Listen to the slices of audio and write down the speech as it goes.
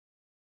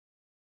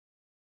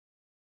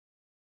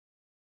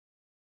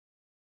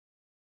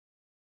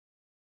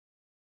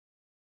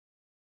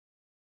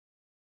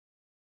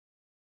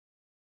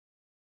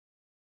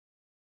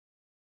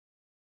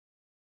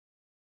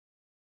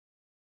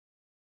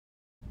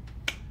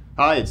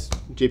Hi, it's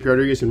JP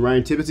Rodriguez and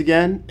Ryan Tibbetts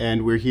again,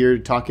 and we're here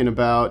talking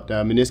about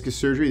meniscus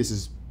surgery. This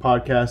is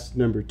podcast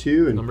number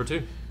 2. And Number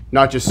 2.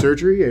 Not just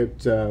surgery,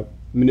 it's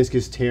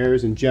meniscus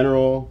tears in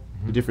general,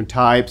 the different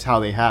types, how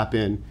they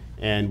happen,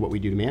 and what we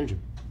do to manage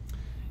them.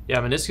 Yeah,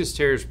 meniscus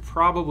tear is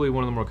probably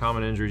one of the more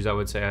common injuries I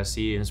would say I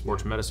see in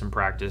sports medicine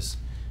practice.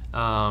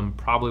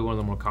 Probably one of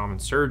the more common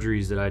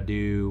surgeries that I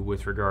do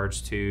with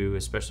regards to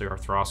especially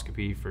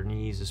arthroscopy for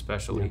knees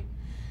especially. Yeah.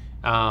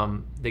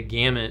 The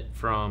gamut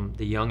from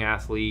the young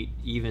athlete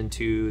even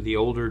to the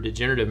older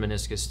degenerative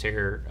meniscus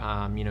tear,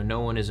 no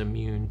one is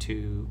immune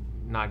to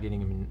not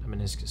getting a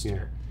meniscus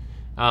tear.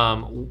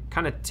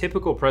 Kind of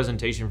typical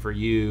presentation for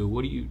you,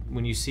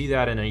 when you see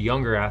that in a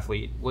younger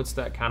athlete, what's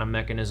that kind of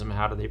mechanism?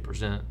 How do they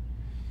present?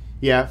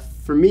 Yeah,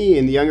 for me,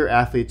 in the younger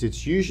athletes,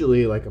 it's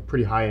usually like a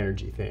pretty high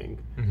energy thing.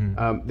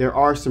 Mm-hmm. There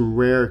are some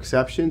rare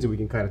exceptions, and we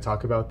can kind of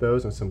talk about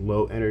those on some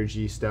low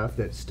energy stuff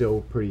that's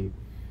still pretty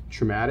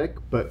traumatic.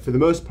 But for the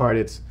most part,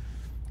 it's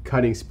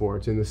cutting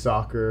sports in the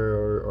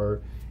soccer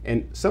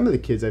and some of the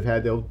kids I've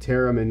had, they'll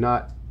tear them and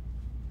not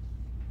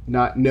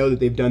know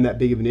that they've done that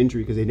big of an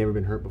injury because they've never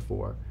been hurt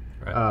before.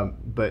 Right.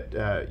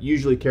 But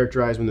usually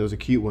characterized when those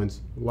acute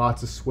ones,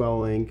 lots of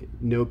swelling,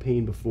 no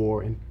pain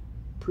before, and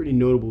pretty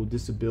notable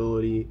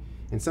disability,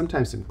 and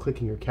sometimes some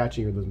clicking or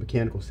catching or those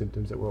mechanical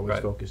symptoms that we're always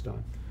focused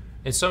on.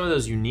 In some of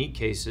those unique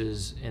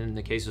cases, in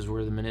the cases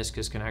where the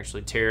meniscus can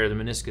actually tear, the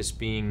meniscus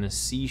being the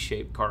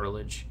C-shaped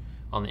cartilage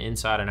on the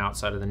inside and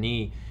outside of the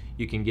knee,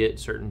 you can get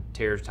certain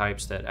tear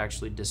types that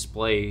actually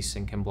displace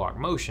and can block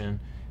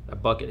motion. A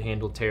bucket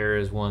handle tear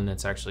is one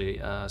that's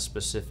actually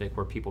specific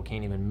where people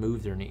can't even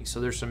move their knee. So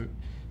there's some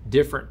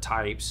different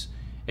types.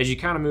 As you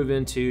kind of move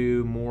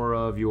into more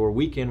of your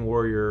weekend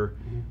warrior,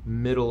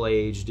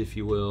 middle-aged, if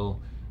you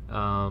will,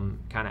 kind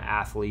of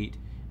athlete,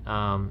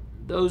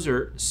 those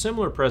are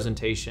similar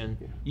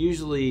presentation,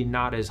 usually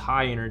not as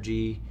high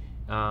energy,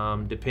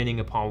 depending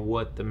upon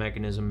what the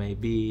mechanism may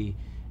be.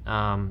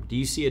 Do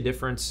you see a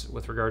difference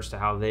with regards to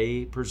how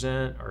they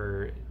present?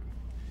 Or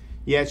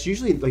yeah, it's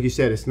usually, like you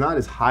said, it's not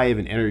as high of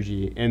an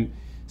energy, and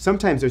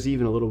sometimes there's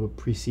even a little bit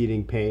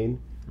preceding pain.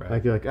 Right.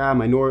 Like you're like,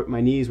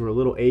 my knees were a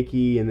little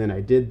achy, and then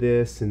I did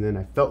this, and then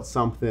I felt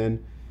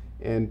something,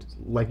 and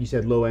like you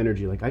said, low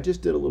energy. Like I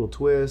just did a little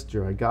twist,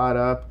 or I got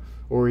up,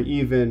 or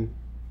even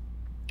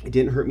it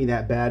didn't hurt me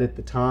that bad at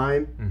the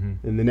time,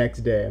 and the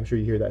next day, I'm sure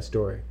you hear that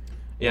story.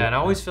 Yeah, and I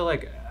always feel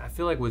like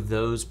with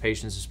those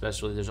patients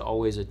especially, there's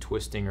always a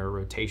twisting or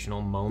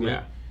rotational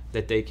moment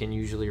that they can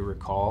usually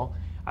recall.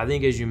 I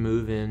think as you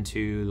move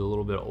into the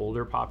little bit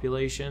older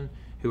population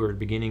who are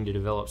beginning to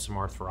develop some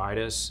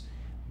arthritis,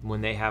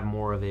 when they have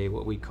more of a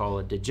what we call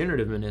a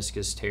degenerative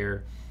meniscus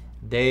tear,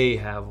 they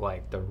have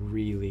like the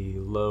really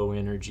low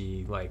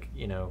energy,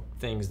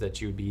 things that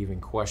you would be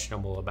even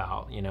questionable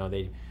about.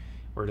 They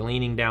were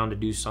leaning down to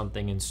do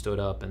something and stood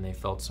up and they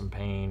felt some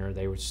pain, or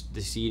they were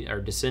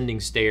descending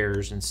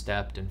stairs and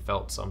stepped and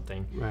felt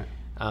something. Right.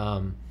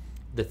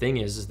 The thing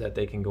is that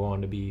they can go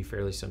on to be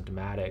fairly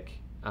symptomatic,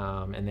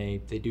 and they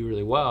do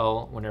really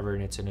well whenever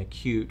it's an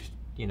acute,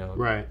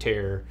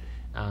 tear.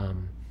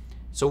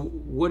 So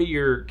what are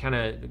your kind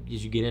of,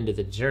 as you get into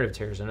the degenerative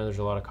tears, I know there's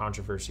a lot of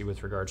controversy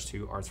with regards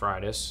to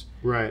arthritis,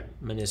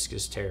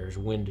 meniscus tears,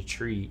 when to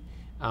treat.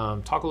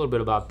 Talk a little bit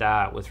about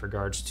that with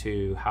regards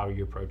to how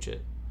you approach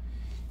it.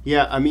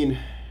 Yeah, I mean,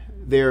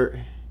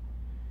 they're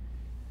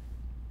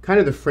kind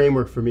of the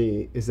framework for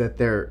me is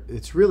that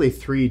it's really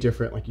 3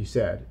 different, like you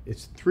said,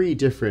 it's 3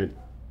 different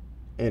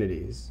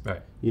entities.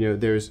 Right.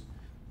 There's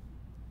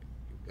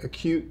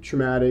acute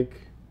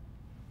traumatic,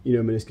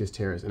 meniscus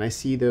tears, and I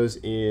see those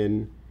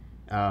in,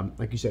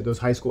 like you said, those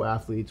high school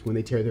athletes when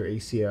they tear their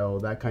ACL,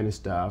 that kind of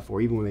stuff,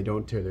 or even when they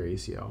don't tear their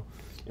ACL.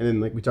 And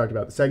then, like we talked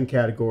about, the second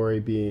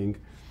category being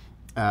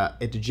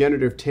a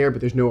degenerative tear, but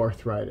there's no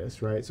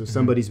arthritis, right? So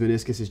somebody's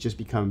meniscus has just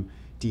become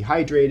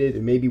dehydrated,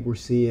 and maybe we're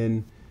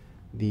seeing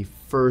the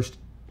first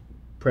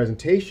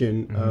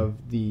presentation of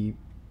the,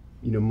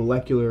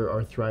 molecular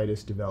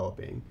arthritis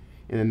developing,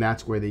 and then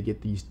that's where they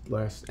get these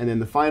less. And then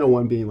the final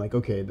one being like,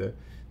 okay, the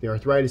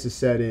arthritis is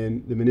set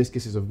in, the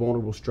meniscus is a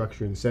vulnerable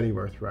structure in the setting of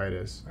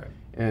arthritis,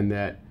 and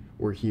that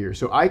we're here.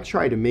 So I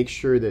try to make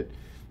sure that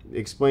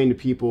explain to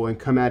people and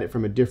come at it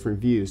from a different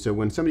view. So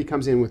when somebody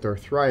comes in with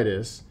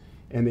arthritis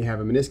and they have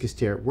a meniscus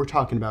tear, we're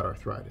talking about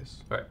arthriris.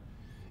 Right.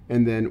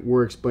 And then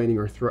we're explaining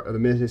the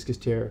meniscus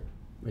tear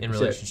like in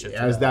relationship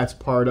as that's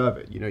part of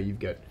it. You've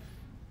got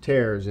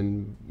tears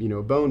and,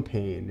 bone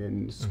pain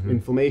and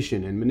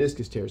inflammation and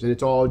meniscus tears. And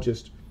it's all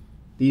just,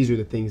 these are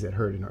the things that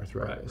hurt in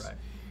arthritis. Right.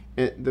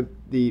 And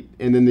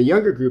and then the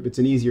younger group, it's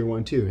an easier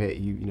one too. Hey,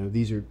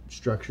 these are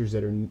structures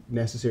that are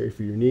necessary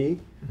for your knee,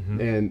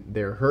 and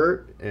they're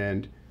hurt,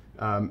 and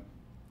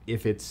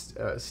if it's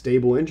a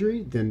stable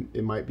injury, then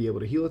it might be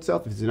able to heal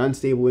itself. If it's an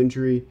unstable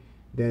injury,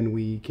 then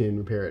we can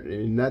repair it.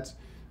 And that's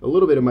a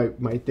little bit of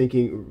my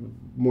thinking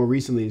more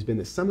recently has been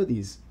that some of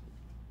these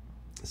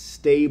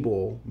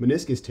stable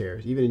meniscus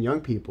tears, even in young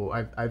people,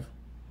 I've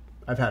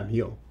had them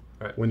heal.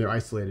 Right. when they're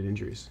isolated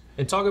injuries.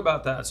 And talk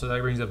about that. So that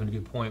brings up a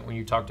good point when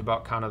you talked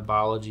about kind of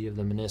biology of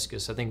the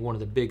meniscus. I think one of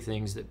the big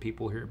things that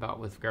people hear about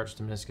with regards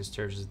to meniscus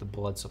tears is the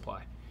blood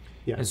supply.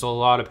 Yeah. And so a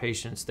lot of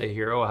patients, they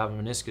hear, oh, I have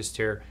a meniscus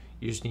tear,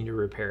 you just need to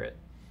repair it.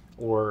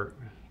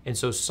 And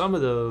so some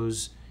of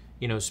those,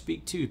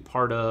 speak to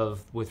part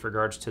of with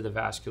regards to the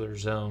vascular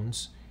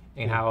zones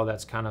and how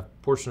that's kind of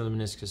portion of the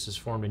meniscus is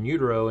formed in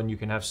utero, and you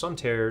can have some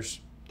tears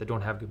that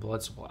don't have good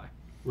blood supply.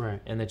 Right.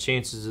 And the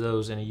chances of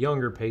those in a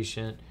younger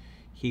patient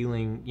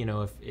healing,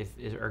 if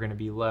are going to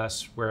be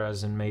less,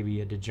 whereas in maybe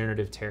a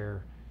degenerative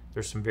tear,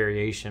 there's some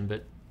variation,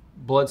 but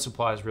blood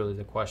supply is really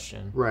the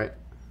question. Right.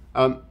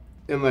 And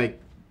like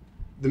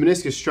the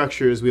meniscus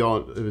structure, as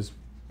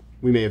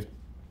we may have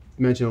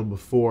mentioned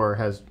before,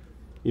 has,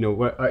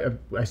 what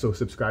I still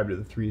subscribe to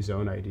the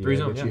 3-zone idea.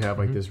 Three-zone, that you have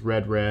like this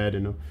red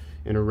and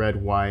a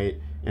red white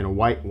and a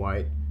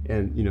white,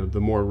 and the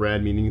more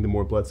red meaning the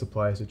more blood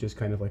supply. So just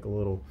kind of like a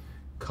little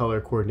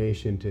color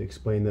coordination to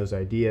explain those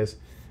ideas.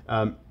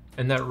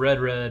 And that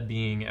red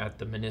being at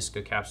the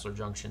meniscocapsular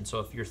junction. So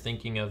if you're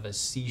thinking of a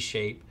C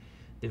shape,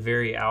 the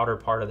very outer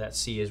part of that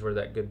C is where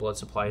that good blood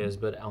supply is,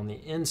 but on the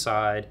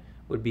inside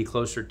would be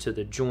closer to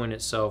the joint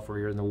itself, where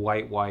you're in the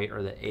white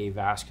or the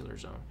avascular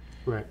zone.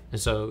 Right. And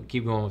so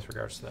keep going with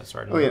regards to that.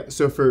 Sorry. Oh yeah.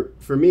 So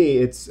for me,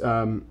 it's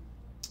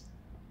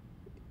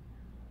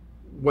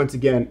once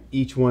again,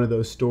 each one of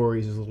those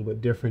stories is a little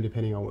bit different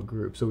depending on what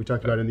group. So we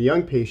talked about in the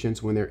young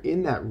patients when they're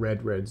in that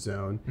red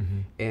zone,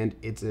 and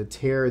it's a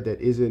tear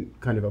that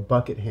isn't kind of a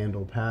bucket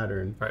handle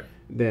pattern. Right.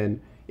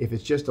 Then if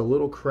it's just a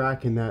little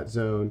crack in that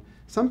zone,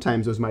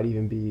 sometimes those might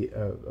even be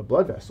a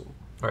blood vessel.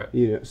 Right.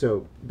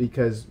 So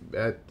because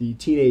at the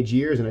teenage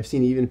years, and I've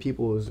seen even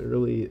people as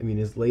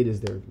late as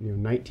they're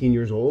 19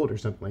 years old or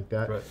something like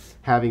that, right,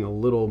 having a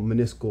little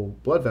meniscal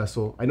blood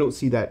vessel. I don't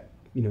see that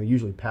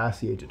usually past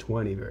the age of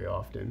 20 very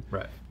often.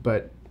 Right.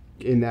 But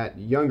in that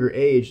younger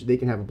age, they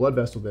can have a blood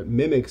vessel that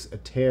mimics a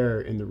tear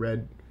in the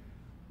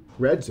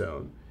red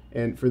zone.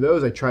 And for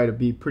those, I try to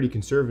be pretty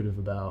conservative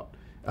about.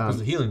 Because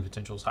the healing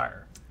potential is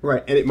higher.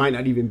 Right, and it might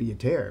not even be a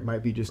tear. It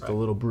might be just right, a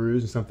little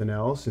bruise and something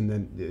else, and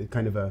then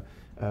kind of a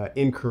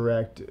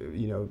incorrect,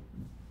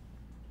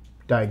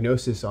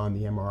 diagnosis on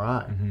the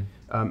MRI.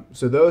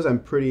 So those I'm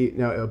pretty.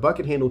 Now a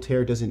bucket handle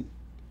tear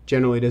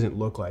generally doesn't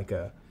look like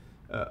a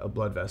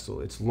blood vessel.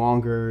 It's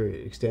longer,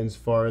 it extends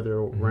farther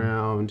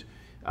around,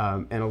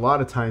 and a lot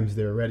of times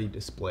they're already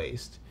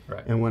displaced.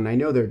 Right. And when I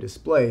know they're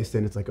displaced,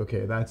 then it's like,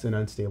 okay, that's an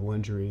unstable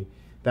injury.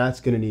 That's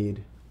going to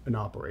need an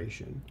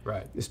operation.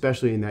 Right.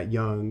 Especially in that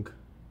young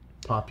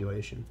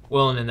population.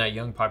 Well, and in that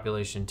young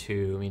population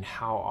too,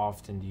 how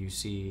often do you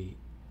see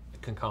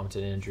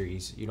concomitant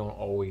injuries? You don't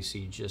always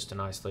see just an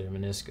isolated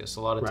meniscus.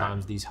 A lot of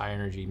times these high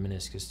energy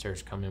meniscus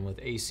tears come in with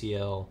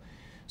ACL.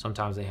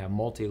 Sometimes they have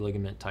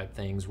multi-ligament type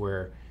things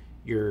where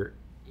you're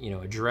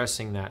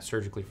addressing that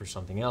surgically for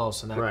something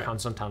else, and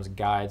that sometimes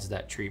guides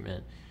that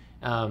treatment.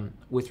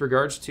 With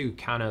regards to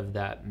kind of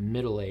that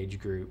middle age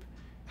group,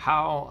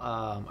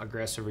 how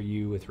aggressive are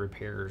you with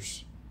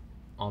repairs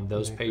on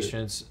those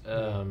patients?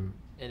 And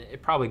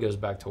it probably goes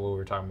back to what we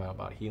were talking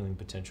about healing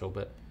potential,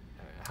 but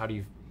how do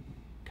you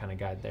kind of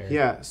guide there?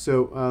 Yeah,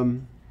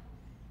 so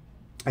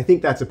I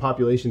think that's a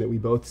population that we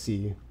both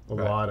see a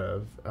lot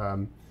of.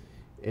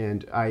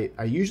 And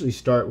I usually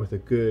start with a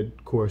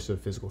good course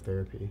of physical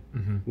therapy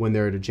when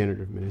they're a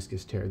degenerative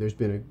meniscus tear. There's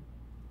been a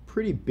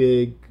pretty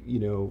big,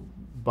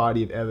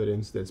 body of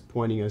evidence that's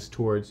pointing us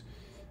towards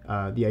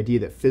the idea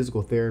that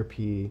physical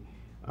therapy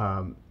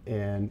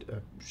and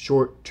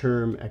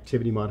short-term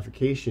activity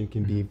modification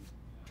can be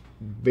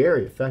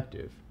very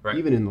effective,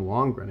 even in the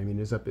long run.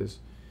 As up as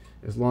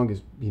long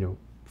as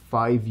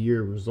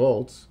 5-year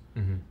results.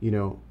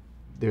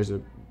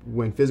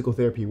 When physical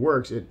therapy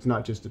works, it's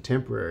not just a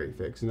temporary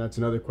fix. And that's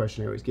another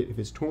question I always get. If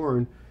it's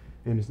torn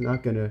and it's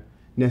not going to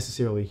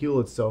necessarily heal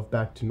itself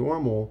back to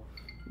normal,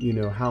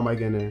 how am I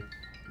going to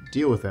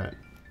deal with that?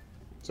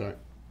 Sorry.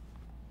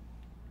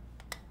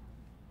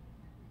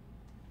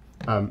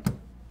 How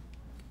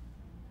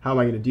am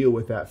I going to deal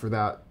with that for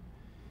that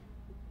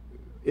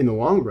in the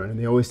long run? And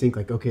they always think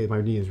like, okay,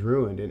 my knee is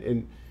ruined.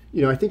 And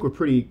I think we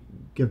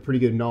have pretty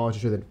good knowledge to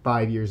show that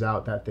 5 years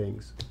out,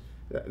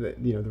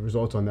 the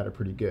results on that are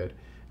pretty good.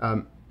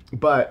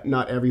 But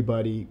not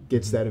everybody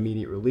gets that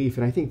immediate relief.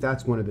 And I think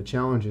that's one of the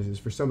challenges is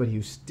for somebody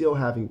who's still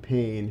having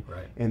pain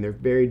and they're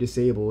very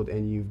disabled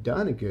and you've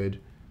done a good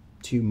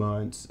 2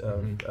 months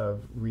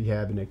of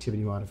rehab and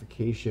activity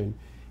modification.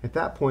 At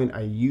that point,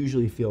 I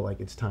usually feel like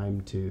it's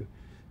time to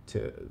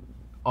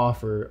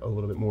offer a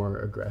little bit more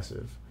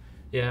aggressive.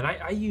 Yeah, and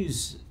I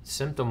use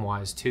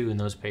symptom-wise too in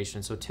those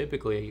patients. So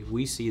typically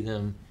we see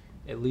them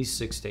at least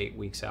 6 to 8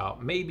 weeks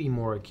out, maybe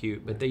more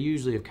acute, but they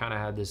usually have kind of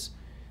had this,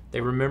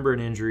 they remember an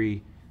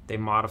injury, they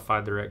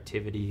modified their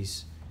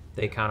activities,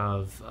 they kind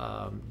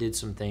of did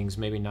some things,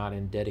 maybe not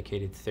in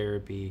dedicated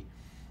therapy,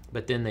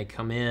 but then they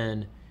come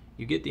in,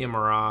 you get the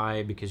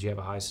MRI because you have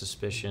a high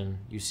suspicion,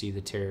 you see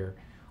the tear.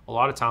 A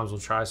lot of times we'll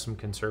try some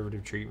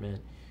conservative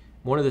treatment.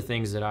 one of the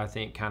things that I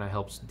think kind of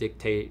helps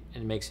dictate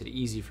and makes it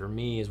easy for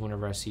me is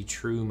whenever I see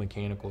true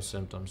mechanical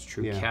symptoms,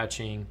 true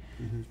catching,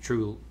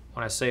 true,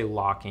 when I say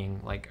locking,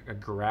 like a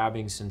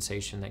grabbing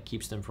sensation that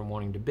keeps them from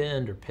wanting to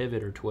bend or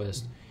pivot or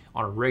twist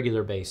on a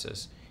regular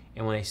basis.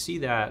 And when they see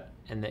that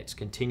and that's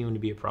continuing to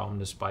be a problem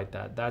despite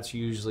that, that's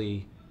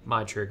usually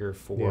my trigger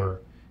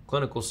for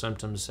clinical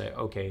symptoms to say,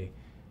 okay,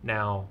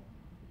 now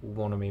we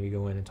want to maybe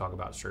go in and talk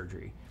about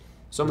surgery.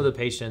 Some of the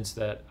patients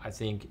that I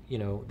think, you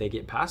know, they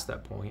get past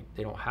that point,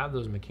 they don't have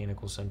those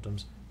mechanical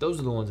symptoms, those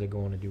are the ones that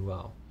go on to do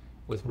well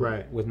with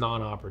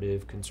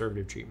non-operative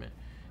conservative treatment.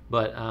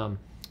 But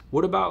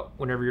what about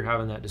whenever you're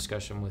having that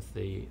discussion with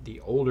the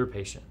older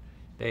patient?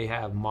 They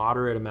have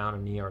moderate amount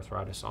of knee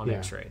arthritis on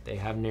x-ray. They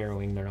have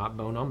narrowing, they're not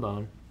bone on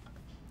bone,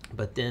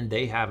 but then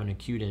they have an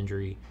acute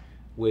injury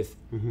with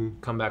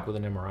come back with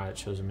an MRI that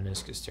shows a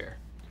meniscus tear.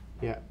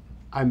 Yeah,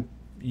 I'm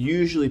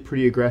usually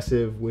pretty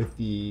aggressive with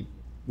the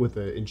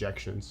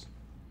injections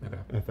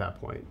at that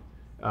point.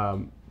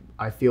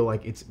 I feel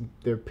like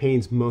their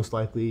pain's most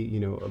likely, you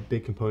know, a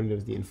big component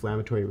of the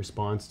inflammatory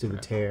response to the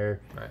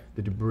tear,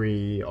 the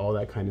debris, all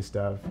that kind of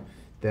stuff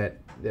that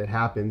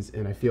happens.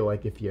 And I feel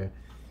like if you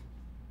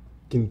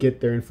can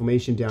get their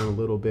inflammation down a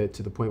little bit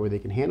to the point where they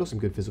can handle some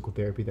good physical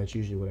therapy, that's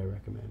usually what I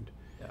recommend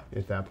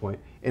at that point.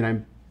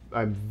 And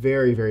I'm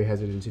very, very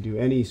hesitant to do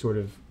any sort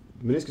of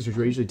meniscus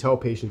surgery. I usually tell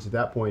patients at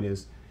that point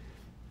is,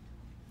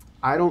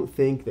 I don't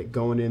think that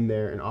going in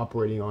there and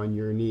operating on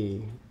your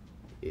knee,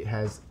 it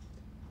has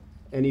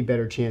any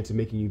better chance of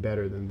making you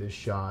better than this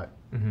shot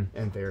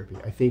and therapy.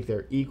 I think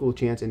they're equal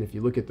chance, and if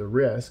you look at the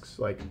risks,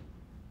 like,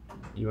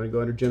 you want to go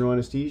under general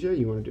anesthesia,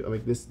 you want to do, I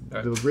mean,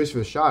 the risk for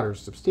the shot are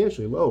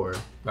substantially lower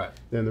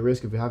than the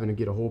risk of having to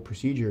get a whole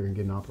procedure and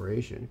get an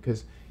operation.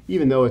 Because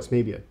even though it's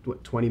maybe a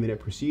 20-minute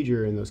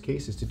procedure in those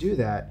cases to do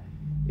that,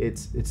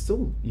 it's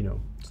still, you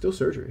know, still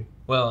surgery.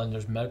 Well, and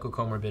there's medical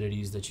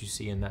comorbidities that you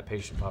see in that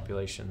patient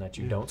population that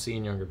you don't see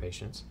in younger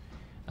patients.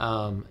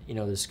 You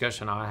know, the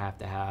discussion I have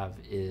to have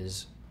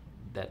is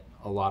that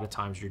a lot of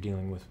times you're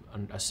dealing with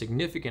a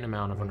significant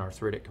amount of an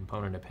arthritic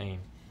component of pain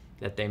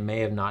that they may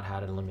have not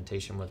had a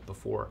limitation with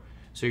before.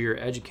 So you're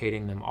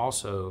educating them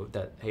also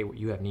that, hey,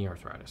 you have knee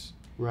arthritis.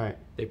 Right.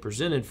 They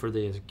presented for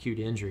the acute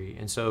injury.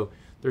 And so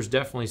there's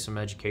definitely some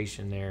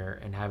education there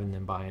and having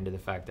them buy into the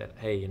fact that,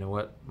 hey, you know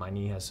what, my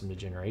knee has some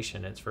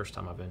degeneration. It's the first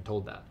time I've been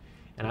told that.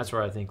 And that's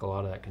where I think a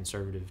lot of that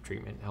conservative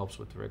treatment helps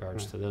with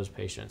regards to those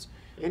patients.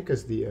 And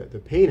because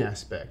the pain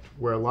aspect,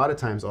 where a lot of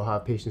times I'll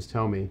have patients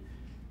tell me,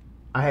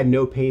 I had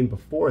no pain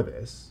before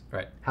this.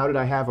 Right. How did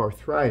I have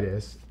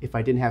arthritis if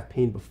I didn't have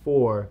pain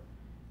before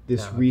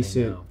this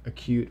recent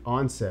acute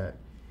onset?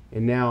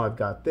 And now I've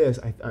got this.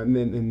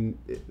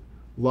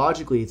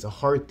 Logically, it's a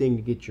hard thing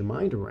to get your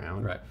mind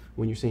around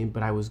when you're saying,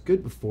 but I was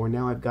good before.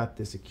 Now I've got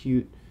this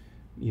acute,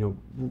 you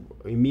know,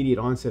 immediate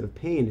onset of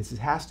pain. This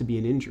has to be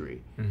an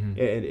injury, and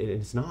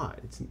it's not.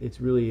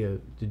 It's really a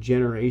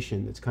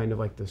degeneration that's kind of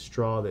like the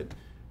straw that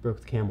broke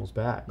the camel's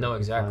back. No,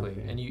 exactly.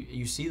 And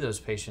you see those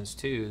patients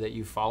too, that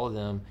you follow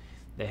them.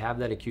 They have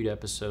that acute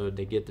episode.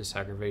 They get this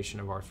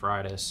aggravation of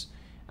arthritis.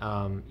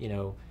 You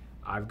know,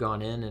 I've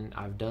gone in and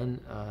I've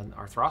done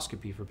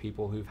arthroscopy for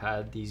people who've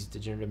had these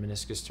degenerative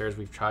meniscus tears.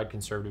 We've tried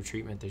conservative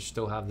treatment. They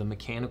still have the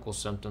mechanical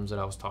symptoms that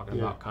I was talking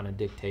about kind of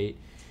dictate.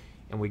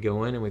 And we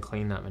go in and we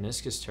clean that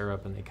meniscus tear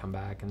up, and they come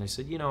back and they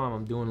said, you know,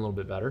 I'm doing a little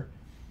bit better,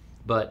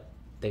 but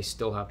they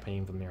still have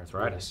pain from the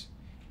arthritis.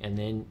 And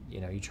then,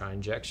 you know, you try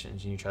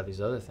injections and you try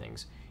these other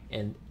things,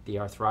 and the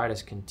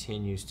arthritis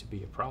continues to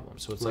be a problem.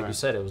 So it's like you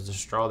said, it was the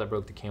straw that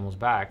broke the camel's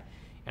back.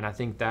 And I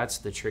think that's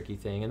the tricky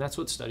thing. And that's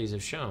what studies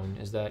have shown,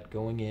 is that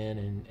going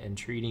in and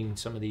treating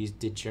some of these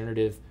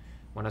degenerative,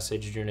 when I say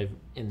degenerative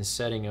in the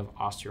setting of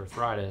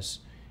osteoarthritis,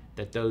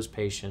 that those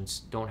patients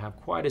don't have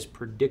quite as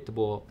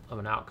predictable of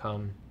an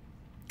outcome,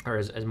 or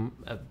as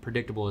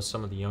predictable as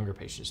some of the younger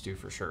patients do,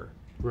 for sure.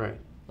 Right.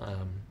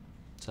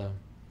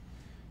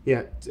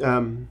 Yeah.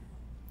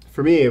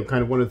 For me,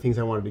 kind of one of the things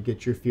I wanted to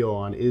get your feel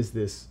on is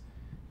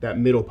that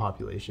middle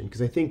population,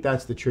 because I think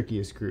that's the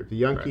trickiest group. The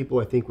young people,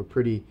 I think we're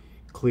pretty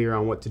clear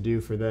on what to do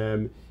for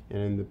them,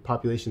 and the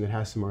population that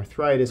has some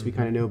arthritis, we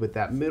kind of know, but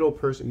that middle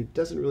person who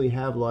doesn't really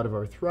have a lot of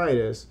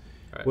arthritis,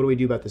 what do we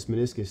do about this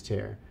meniscus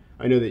tear?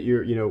 I know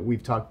that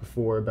we've talked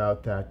before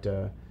about that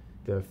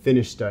the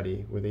Finnish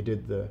study where they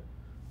did the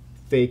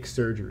fake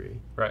surgery,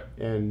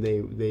 and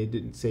they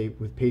didn't say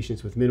with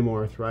patients with minimal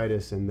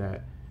arthritis, and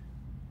that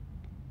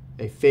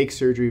a fake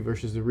surgery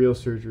versus the real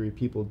surgery,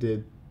 people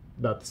did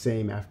about the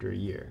same after a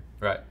year.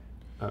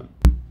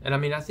 And I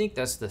mean, I think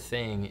that's the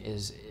thing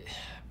is,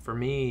 for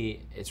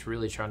me, it's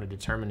really trying to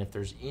determine if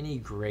there's any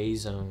gray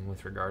zone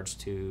with regards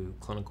to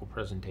clinical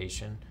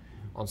presentation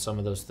on some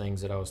of those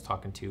things that I was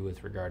talking to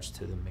with regards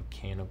to the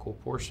mechanical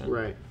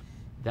portion.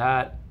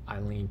 That I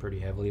lean pretty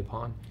heavily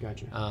upon.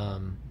 Gotcha.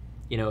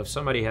 You know, if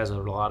somebody has a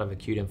lot of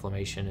acute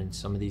inflammation and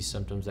some of these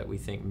symptoms that we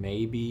think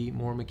may be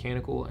more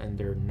mechanical and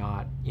they're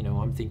not, you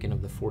know, I'm thinking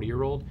of the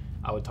 40-year-old,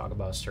 I would talk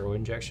about a steroid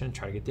injection,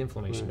 try to get the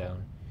inflammation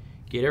down,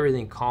 get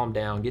everything calmed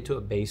down, get to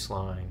a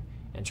baseline,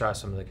 and try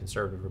some of the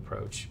conservative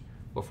approach.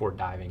 before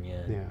diving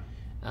in.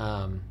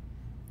 Yeah.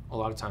 A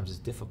lot of times it's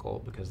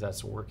difficult because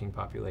that's a working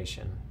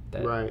population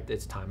that Right.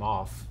 it's time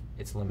off,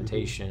 it's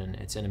limitation,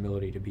 it's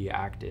inability to be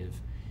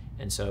active,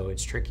 and so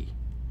it's tricky.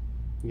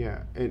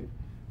 Yeah, and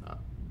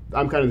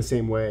I'm kind of the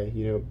same way,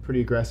 you know,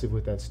 pretty aggressive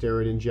with that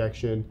steroid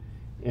injection,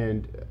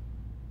 and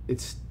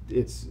it's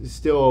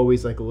still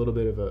always like a little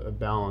bit of a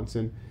balance.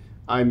 And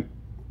I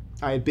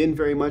had been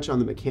very much on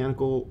the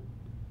mechanical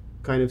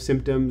kind of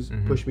symptoms,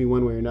 push me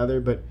one way or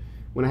another, but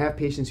when I have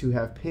patients who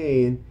have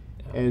pain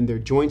and their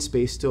joint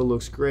space still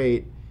looks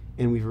great,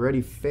 and we've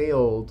already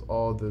failed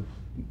all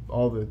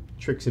the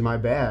tricks in my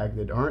bag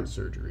that aren't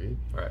surgery,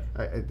 Right.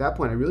 at that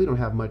point I really don't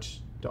have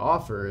much to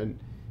offer, and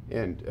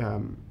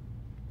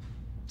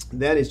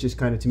that is just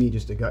kind of, to me,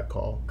 just a gut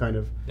call, kind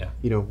of,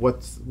 you know,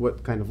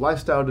 what kind of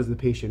lifestyle does the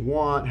patient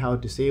want, how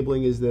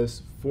disabling is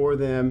this for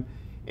them,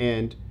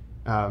 and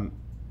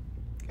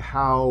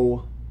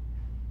how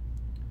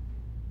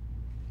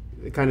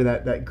kind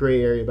of that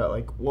gray area about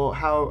like, well,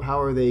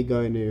 how are they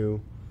going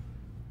to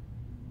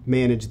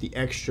manage the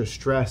extra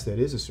stress that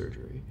is a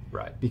surgery?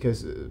 Right.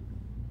 Because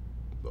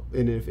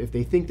and if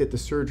they think that the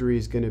surgery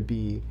is going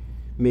to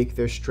make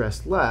their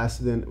stress less,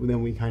 then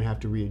we kind of have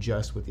to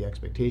readjust what the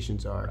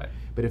expectations are. Right.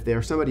 But if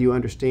they're somebody who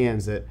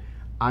understands that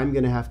I'm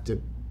going to have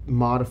to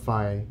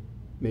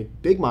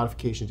make big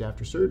modifications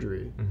after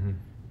surgery,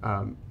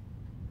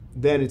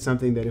 then it's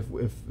something that if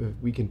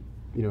we can,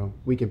 you know,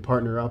 we can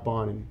partner up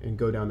on and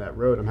go down that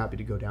road, I'm happy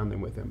to go down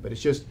them with them. But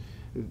it's just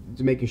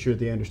making sure that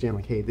they understand,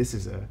 like, hey, this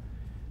is a...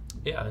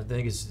 Yeah, I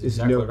think it's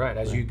exactly right.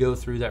 As you go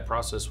through that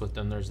process with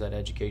them, there's that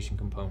education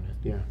component.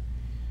 Yeah.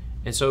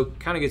 And so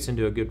kind of gets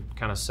into a good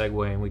kind of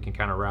segue, and we can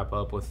kind of wrap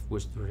up with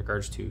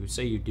regards to,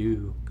 say you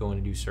do go in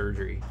and do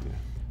surgery. Yeah.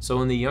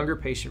 So in the younger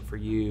patient for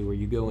you, where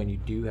you go in, you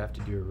do have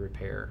to do a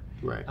repair.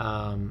 Right.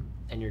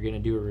 And you're going to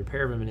do a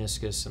repair of a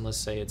meniscus, and let's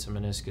say it's a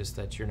meniscus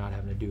that you're not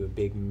having to do a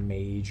big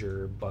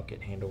major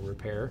bucket handle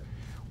repair.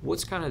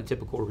 What's kind of the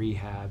typical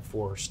rehab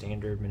for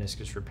standard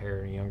meniscus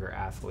repair in a younger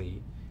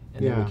athlete?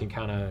 And then we can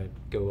kind of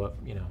go up,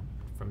 you know,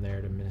 from there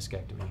to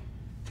meniscectomy.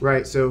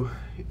 Right. So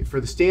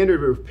for the standard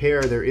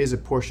repair, there is a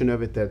portion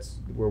of it that's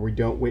where we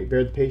don't weight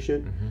bear the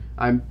patient.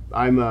 I'm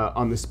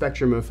on the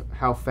spectrum of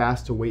how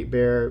fast to weight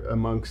bear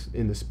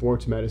in the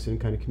sports medicine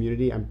kind of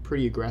community. I'm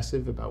pretty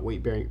aggressive about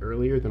weight bearing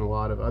earlier than a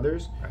lot of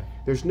others. Right.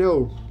 There's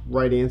no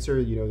right answer.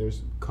 You know,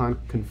 there's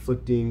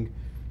conflicting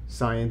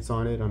science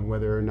on it, on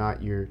whether or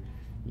not you're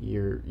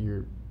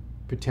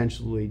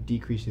potentially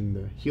decreasing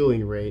the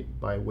healing rate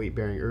by weight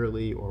bearing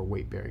early or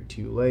weight bearing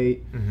too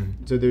late.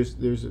 So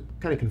there's a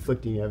kind of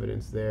conflicting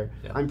evidence there.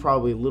 Yeah. I'm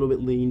probably a little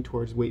bit lean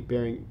towards weight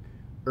bearing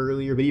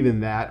earlier, but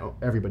even that,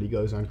 everybody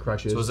goes on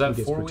crutches. So is that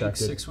gets 4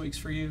 protected. weeks, 6 weeks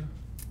for you?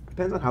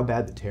 Depends on how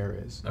bad the tear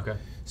is. Okay.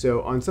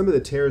 So on some of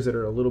the tears that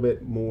are a little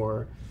bit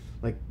more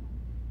like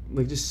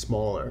just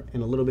smaller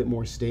and a little bit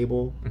more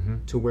stable,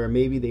 to where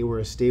maybe they were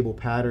a stable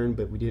pattern,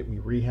 but we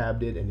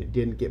rehabbed it and it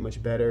didn't get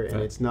much better,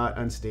 and it's not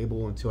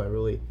unstable until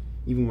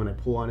even when I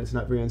pull on it, it's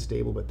not very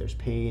unstable, but there's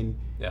pain,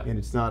 and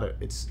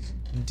it's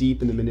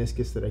deep in the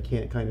meniscus that I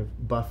can't kind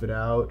of buff it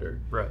out or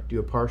do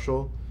a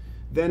partial.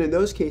 Then in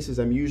those cases,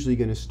 I'm usually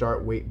going to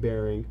start weight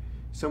bearing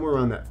somewhere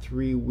around that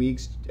 3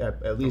 weeks,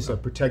 at least a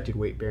protected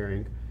weight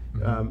bearing,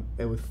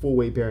 and with full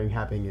weight bearing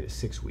happening at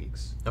 6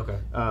 weeks. Okay.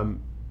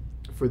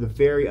 For the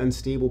very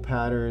unstable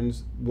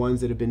patterns,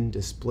 ones that have been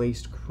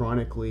displaced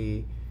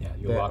chronically,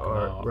 you'll lock them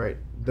out. Right.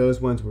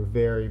 Those ones we're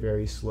very,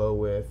 very slow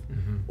with,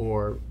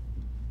 or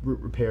root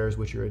repairs,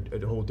 which are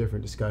a whole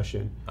different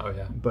discussion. Oh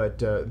yeah. But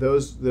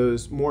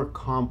those more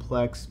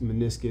complex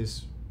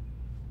meniscus,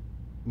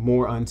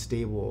 more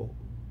unstable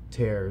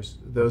tears,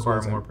 those require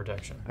ones more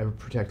protection. I would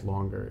protect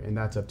longer, and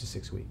that's up to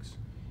 6 weeks.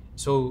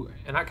 So,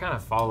 and I kind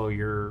of follow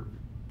your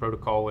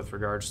protocol with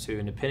regards to,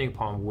 and depending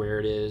upon where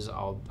it is,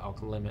 I'll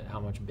limit how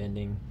much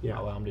bending I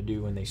allow them to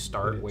do when they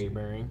start weight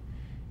bearing,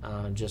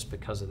 just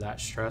because of that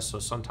stress. So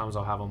sometimes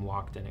I'll have them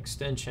locked in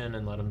extension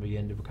and let them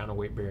begin to kind of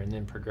weight bear, and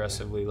then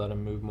progressively let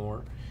them move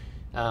more.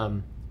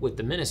 With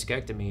the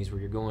meniscectomies, where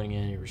you're going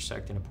in and you're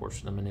resecting a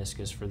portion of the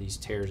meniscus for these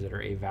tears that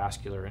are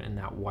avascular in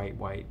that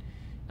white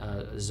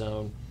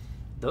zone,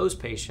 those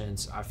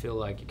patients, I feel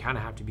like you kind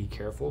of have to be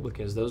careful,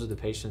 because those are the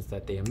patients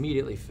that they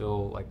immediately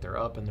feel like they're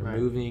up and they're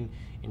moving,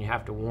 and you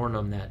have to warn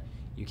them that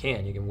you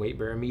can weight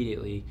bear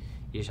immediately.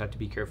 You just have to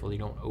be careful you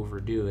don't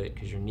overdo it,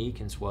 because your knee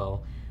can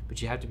swell.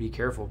 But you have to be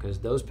careful, because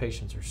those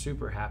patients are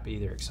super happy,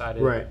 they're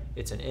excited. Right.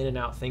 It's an in and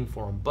out thing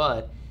for them,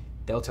 but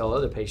they'll tell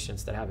other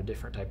patients that have a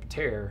different type of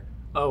tear,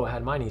 oh, I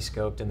had my knee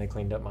scoped and they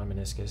cleaned up my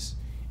meniscus.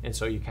 And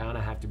so you kind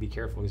of have to be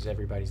careful, because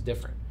everybody's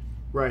different.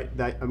 Right.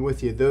 I'm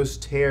with you. Those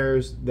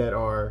tears that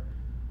are,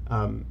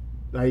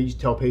 I used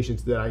to tell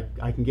patients that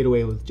I can get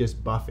away with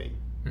just buffing.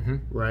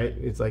 Right.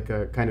 It's like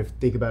a kind of,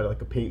 think about it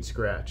like a paint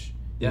scratch.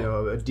 You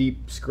know, a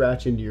deep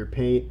scratch into your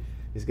paint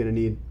is going to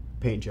need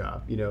a paint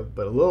job. You know,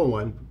 but a little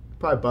one,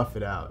 probably buff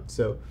it out.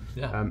 So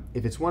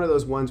if it's one of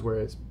those ones where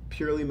it's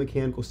purely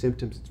mechanical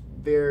symptoms, it's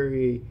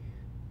very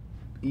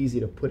easy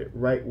to put it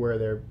right where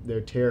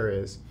their tear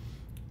is.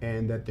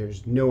 and that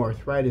there's no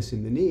arthritis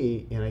in the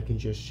knee, and I can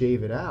just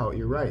shave it out,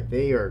 you're right.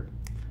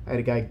 I had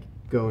a guy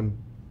go and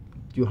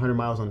do 100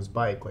 miles on his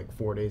bike like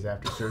 4 days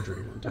after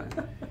surgery one time.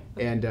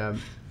 And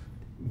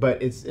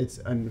but it's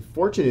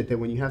unfortunate that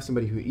when you have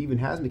somebody who even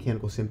has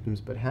mechanical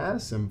symptoms but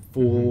has some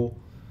full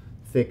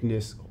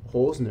thickness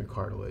holes in their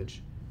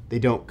cartilage, they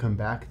don't come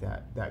back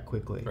that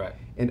quickly. Right.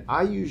 And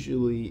I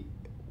usually,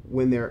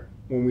 when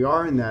we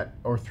are in that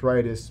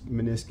arthritis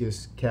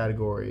meniscus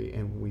category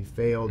and we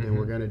failed and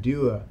we're going to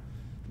do an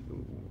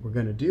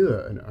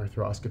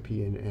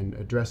arthroscopy and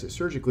address it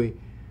surgically,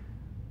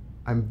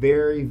 I'm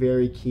very,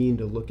 very keen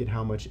to look at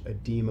how much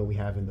edema we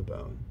have in the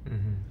bone.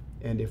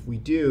 And if we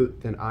do,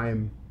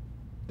 then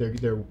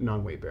they're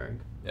non-weight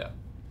bearing. Yeah.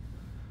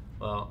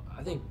 Well,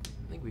 I think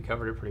we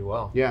covered it pretty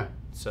well. Yeah.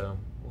 So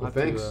Well,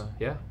 thanks.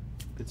 yeah,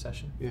 good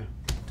session. Yeah.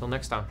 Till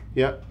next time.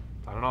 Yep.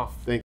 Signing off.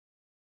 Thanks.